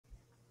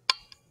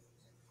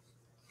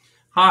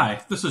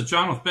Hi, this is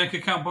John with Bank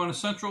Account Bonus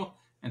Central,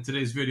 and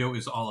today's video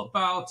is all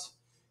about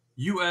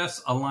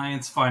U.S.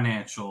 Alliance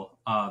Financial.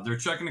 Their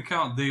checking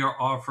account, they are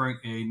offering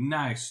a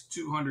nice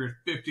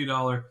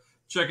 $250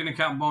 checking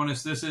account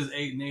bonus. This is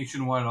a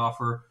nationwide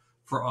offer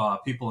for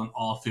people in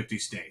all 50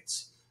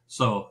 states.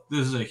 So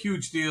this is a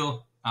huge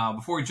deal.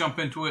 Before we jump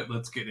into it,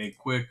 let's get a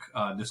quick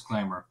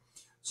disclaimer.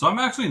 So I'm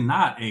actually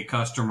not a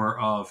customer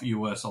of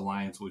U.S.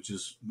 Alliance, which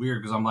is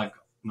weird because I'm like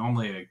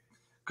normally a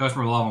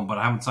customer of them, but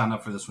I haven't signed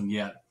up for this one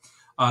yet.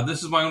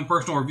 This is my own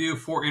personal review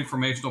for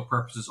informational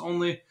purposes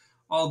only.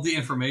 All the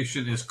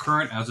information is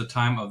current as the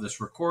time of this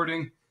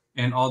recording,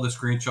 and all the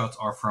screenshots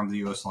are from the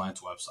U.S.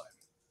 Alliance website.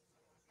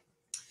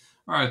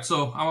 All right,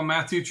 so I'm a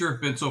math teacher,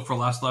 been so for the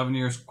last 11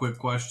 years. Quick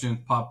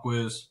question, pop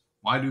quiz.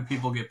 Why do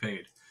people get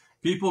paid?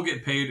 People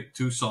get paid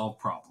to solve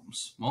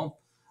problems. Well,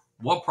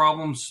 what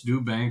problems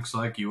do banks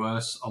like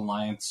U.S.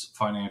 Alliance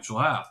Financial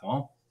have?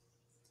 Well,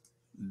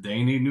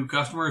 they need new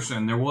customers,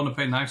 and they're willing to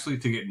pay nicely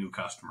to get new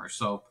customers.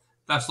 So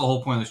that's the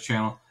whole point of this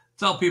channel.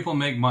 To help people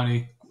make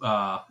money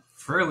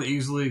fairly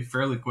easily,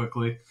 fairly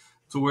quickly,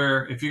 to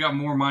where if you got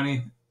more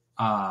money,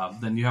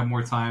 then you have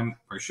more time,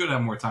 or should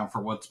have more time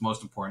for what's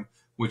most important,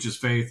 which is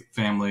faith,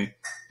 family,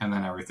 and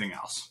then everything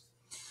else.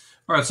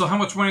 All right, so how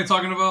much money are you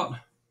talking about?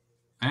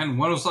 And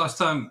when was the last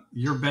time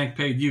your bank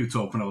paid you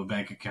to open up a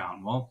bank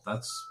account? Well,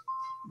 that's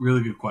a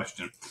really good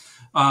question.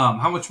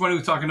 How much money are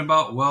we talking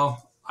about?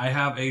 Well, I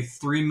have a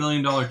 $3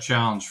 million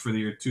challenge for the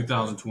year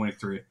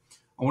 2023.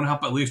 I want to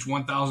help at least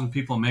 1,000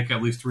 people make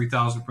at least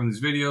 3,000 from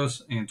these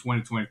videos in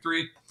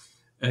 2023.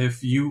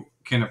 If you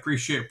can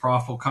appreciate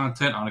profitable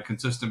content on a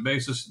consistent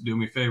basis, do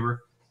me a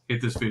favor, hit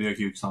this video a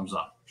huge thumbs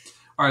up.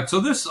 All right, so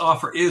this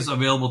offer is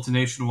available to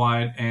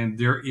nationwide, and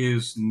there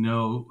is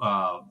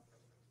no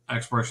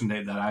expiration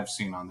date that I've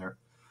seen on there.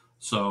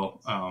 So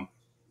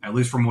at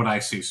least from what I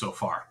see so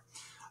far.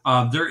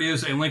 There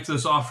is a link to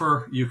this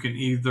offer. You can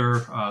either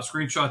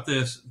screenshot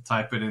this,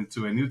 type it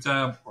into a new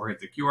tab, or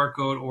hit the QR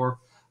code, or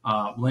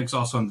links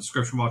also in the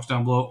description box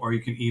down below, or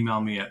you can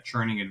email me at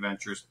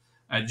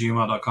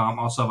churningadventures@gmail.com.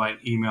 Also have an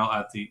email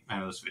at the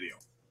end of this video.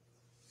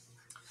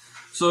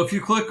 So if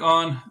you click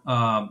on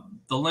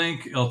the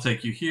link, it'll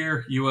take you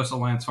here, U.S.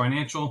 Alliance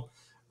Financial.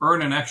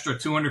 Earn an extra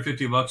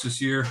 $250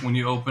 this year when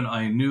you open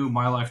a new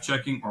My Life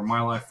Checking or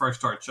My Life Fresh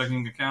Start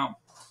checking account.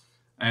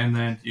 And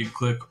then you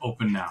click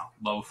Open Now.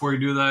 But before you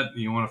do that,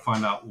 you want to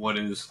find out what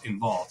is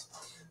involved.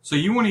 So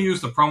you want to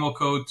use the promo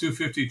code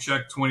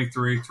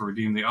 250CHECK23 to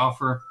redeem the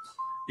offer.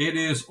 It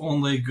is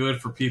only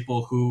good for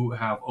people who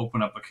have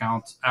opened up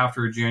accounts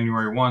after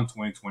January 1,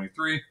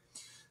 2023.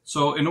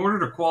 So in order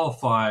to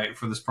qualify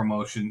for this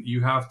promotion,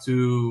 you have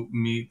to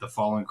meet the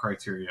following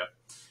criteria.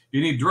 You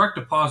need direct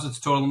deposits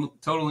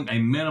totaling a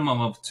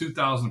minimum of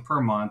 $2,000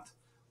 per month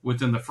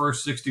within the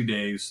first 60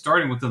 days,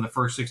 starting within the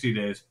first 60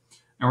 days,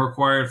 and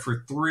required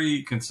for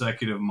 3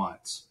 consecutive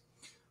months.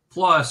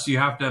 Plus, you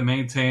have to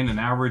maintain an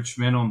average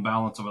minimum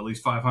balance of at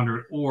least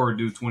 $500 or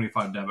do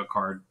 25 debit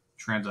card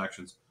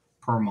transactions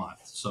per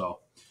month.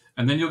 So,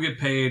 and then you'll get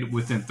paid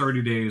within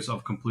 30 days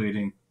of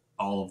completing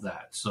all of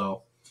that.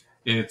 So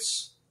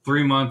it's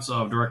 3 months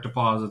of direct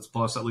deposits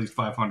plus at least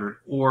 500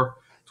 or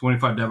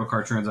 25 debit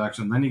card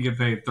transactions. Then you get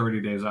paid 30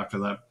 days after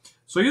that.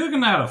 So you're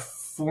looking at a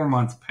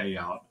 4-month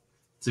payout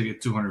to get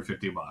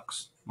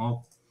 $250.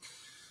 Well,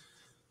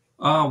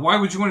 why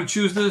would you want to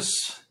choose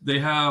this? They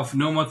have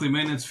no monthly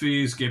maintenance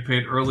fees, get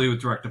paid early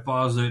with direct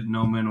deposit,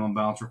 no minimum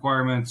balance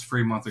requirements,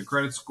 free monthly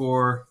credit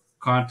score,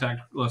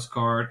 contactless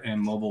card,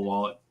 and mobile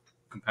wallet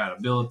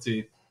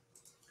compatibility.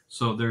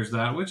 So there's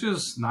that, which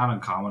is not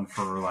uncommon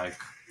for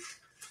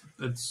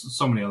it's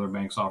so many other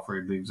banks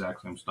offer the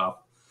exact same stuff.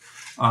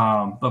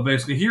 But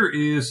basically here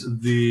is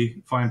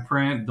the fine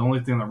print. The only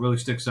thing that really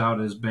sticks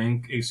out is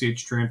bank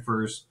ACH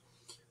transfers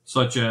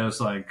such as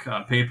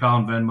PayPal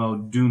and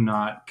Venmo do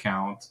not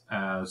count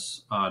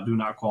as, do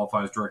not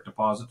qualify as direct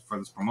deposit for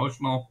this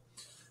promotional.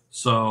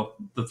 So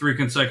the 3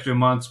 consecutive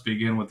months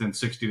begin within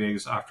 60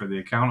 days after the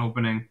account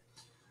opening,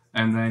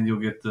 and then you'll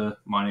get the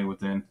money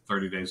within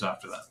 30 days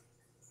after that.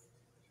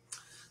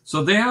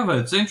 So they have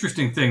it's an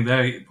interesting thing.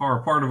 They are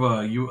part of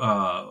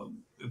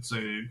it's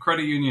a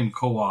credit union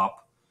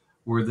co-op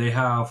where they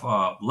have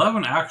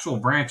 11 actual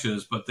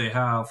branches, but they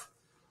have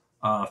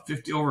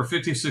over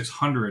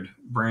 5,600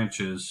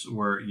 branches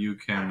where you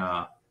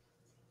can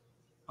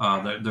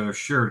they're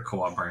shared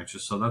co-op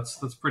branches. So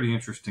that's pretty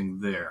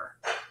interesting there.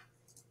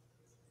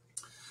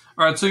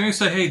 All right, so you're gonna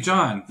say, hey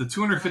John, the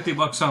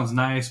 $250 sounds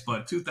nice,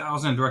 but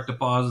 2,000 direct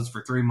deposits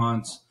for 3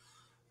 months,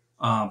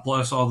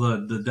 plus all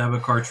the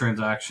debit card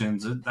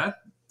transactions,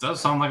 that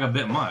does sound like a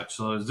bit much.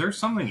 So is there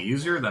something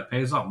easier that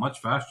pays out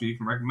much faster you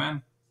can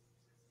recommend?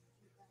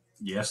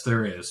 Yes,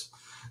 there is.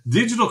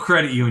 Digital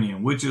Credit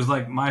Union, which is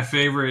like my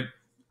favorite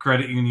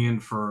credit union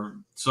for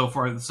so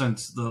far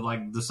since the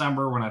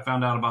December when I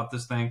found out about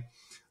this thing,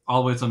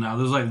 all the way till now.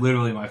 This is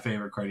literally my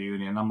favorite credit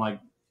union. I'm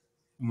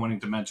wanting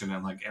to mention it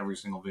in every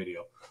single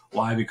video.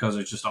 Why? Because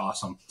it's just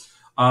awesome.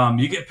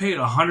 You get paid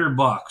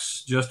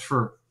 $100 just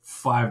for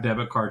 5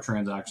 debit card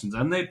transactions,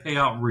 and they pay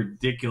out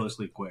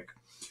ridiculously quick.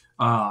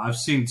 I've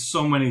seen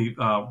so many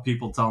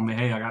people tell me,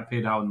 hey, I got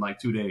paid out in like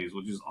 2 days,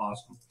 which is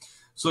awesome.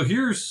 So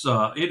here's,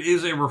 it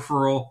is a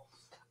referral.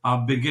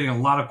 I've been getting a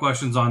lot of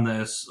questions on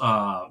this.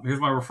 Here's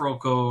my referral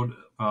code.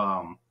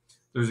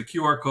 There's a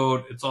QR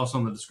code. It's also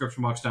in the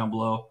description box down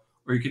below.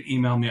 Or you can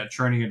email me at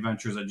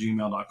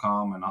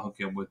churningadventures@gmail.com, and I'll hook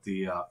you up with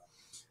the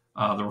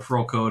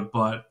referral code.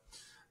 But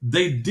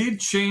they did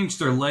change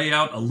their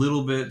layout a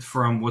little bit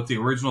from what the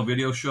original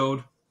video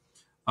showed.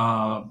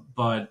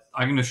 But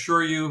I can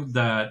assure you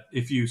that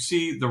if you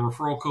see the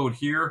referral code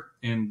here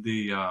in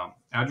the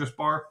address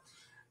bar,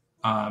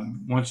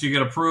 once you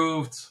get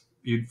approved,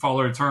 you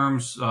follow the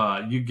terms,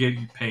 you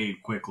get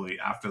paid quickly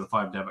after the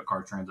 5 debit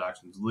card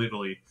transactions.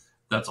 Literally,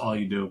 that's all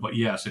you do. But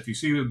yes, if you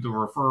see the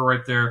referral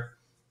right there,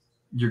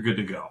 you're good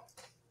to go.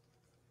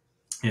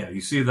 Yeah,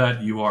 you see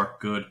that, you are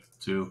good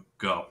to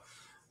go.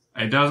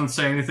 It doesn't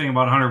say anything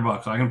about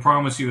 $100. I can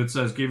promise you it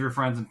says give your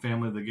friends and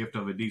family the gift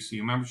of a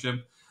DCU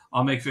membership.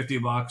 I'll make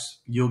 $50.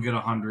 You'll get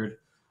 100.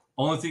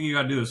 Only thing you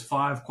got to do is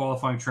 5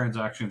 qualifying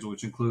transactions,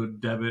 which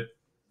include debit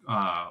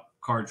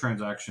card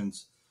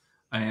transactions.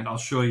 And I'll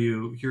show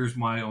you, here's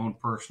my own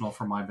personal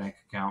from my bank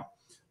account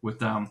with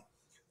them.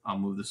 I'll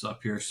move this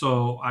up here.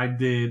 So I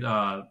did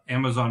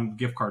Amazon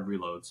gift card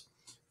reloads.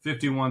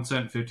 51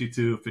 cent,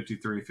 52,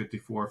 53,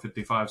 54,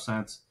 55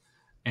 cents.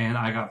 And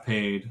I got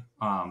paid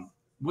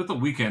with the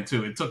weekend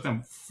too. It took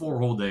them 4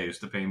 whole days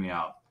to pay me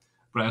out.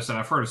 But as I said,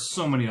 I've heard of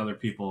so many other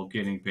people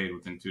getting paid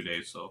within 2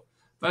 days. So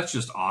that's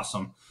just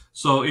awesome.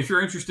 So if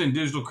you're interested in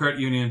digital credit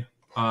union,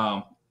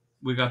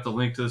 we got the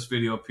link to this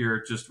video up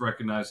here. Just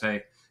recognize,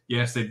 hey,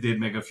 yes, they did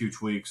make a few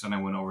tweaks, and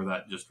I went over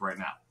that just right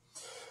now.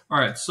 All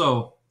right,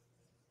 so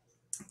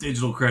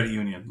digital credit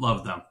union,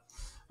 love them.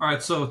 All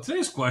right, so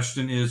today's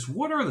question is,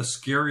 what are the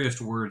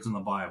scariest words in the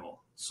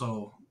Bible?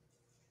 So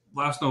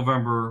last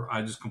November,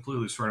 I just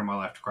completely surrendered my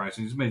life to Christ,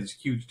 and He's made this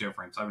huge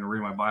difference. I've been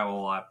reading my Bible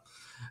a lot,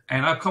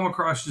 and I've come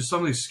across just some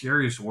of these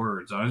scariest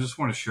words. And I just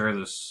want to share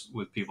this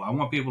with people. I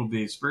want people to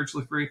be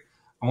spiritually free.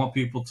 I want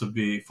people to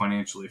be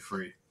financially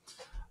free.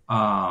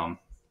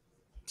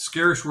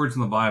 Scariest words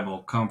in the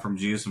Bible come from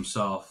Jesus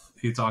Himself.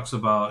 He talks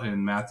about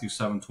in Matthew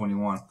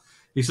 7:21.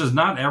 He says,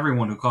 "Not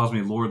everyone who calls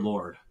me Lord,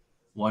 Lord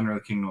will enter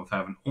the kingdom of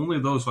heaven. Only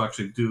those who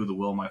actually do the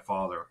will of my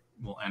Father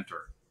will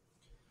enter.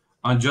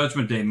 On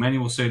judgment day, many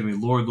will say to me,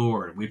 Lord,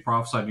 Lord, we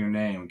prophesied in your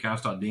name and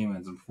cast out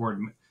demons, and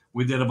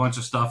we did a bunch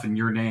of stuff in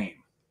your name.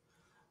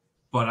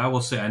 But I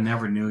will say, I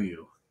never knew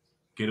you.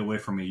 Get away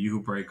from me, you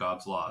who break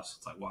God's laws."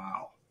 It's like,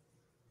 wow.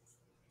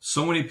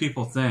 So many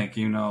people think,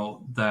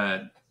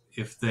 that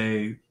if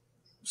they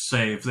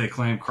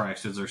claim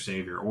Christ as their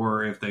Savior,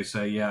 or if they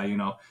say, yeah,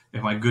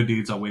 if my good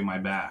deeds outweigh my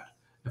bad,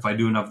 if I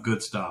do enough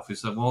good stuff. He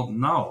said, well,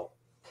 no.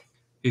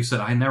 He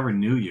said, I never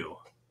knew you.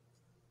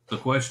 The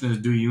question is,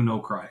 do you know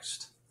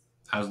Christ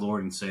as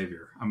Lord and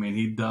Savior? I mean,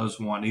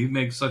 He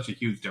makes such a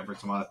huge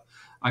difference in my life.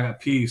 I got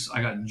peace,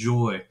 I got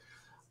joy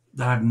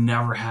that I've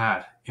never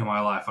had in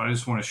my life. I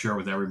just want to share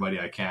with everybody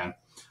I can.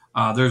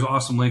 There's an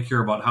awesome link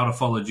here about how to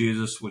follow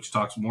Jesus, which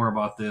talks more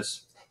about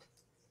this.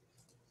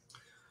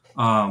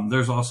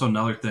 There's also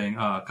another thing,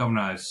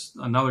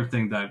 another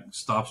thing that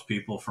stops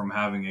people from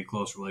having a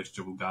close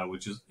relationship with God,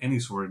 which is any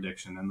sort of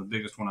addiction. And the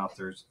biggest one out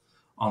there is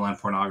online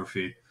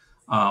pornography.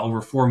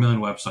 Over 4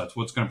 million websites.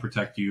 What's going to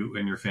protect you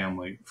and your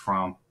family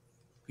from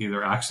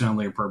either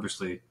accidentally or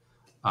purposely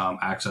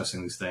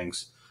accessing these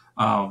things?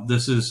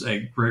 This is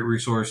a great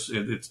resource.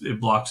 It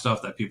blocks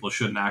stuff that people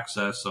shouldn't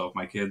access. So if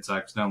my kids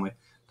accidentally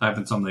type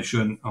in something they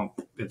shouldn't,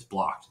 it's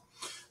blocked.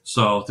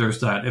 So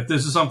there's that. If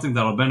this is something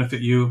that'll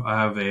benefit you,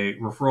 I have a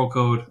referral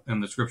code in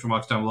the description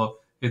box down below.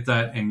 Hit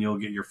that and you'll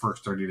get your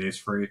first 30 days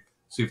free.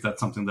 See if that's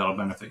something that'll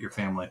benefit your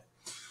family.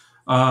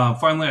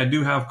 Finally, I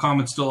do have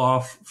comments still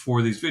off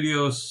for these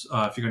videos.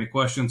 If you got any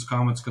questions,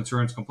 comments,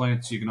 concerns,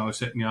 complaints, you can always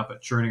hit me up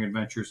at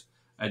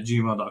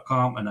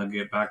churningadventures@gmail.com, and I'll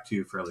get back to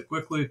you fairly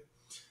quickly.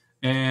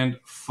 And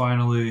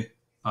finally,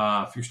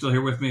 if you're still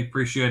here with me,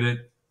 appreciate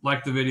it.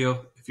 Like the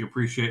video if you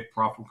appreciate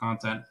profitable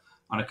content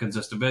on a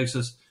consistent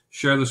basis.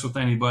 Share this with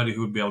anybody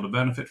who would be able to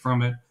benefit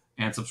from it,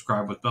 and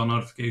subscribe with bell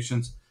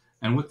notifications.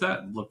 And with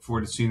that, look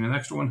forward to seeing you in the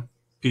next one.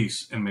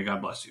 Peace, and may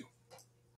God bless you.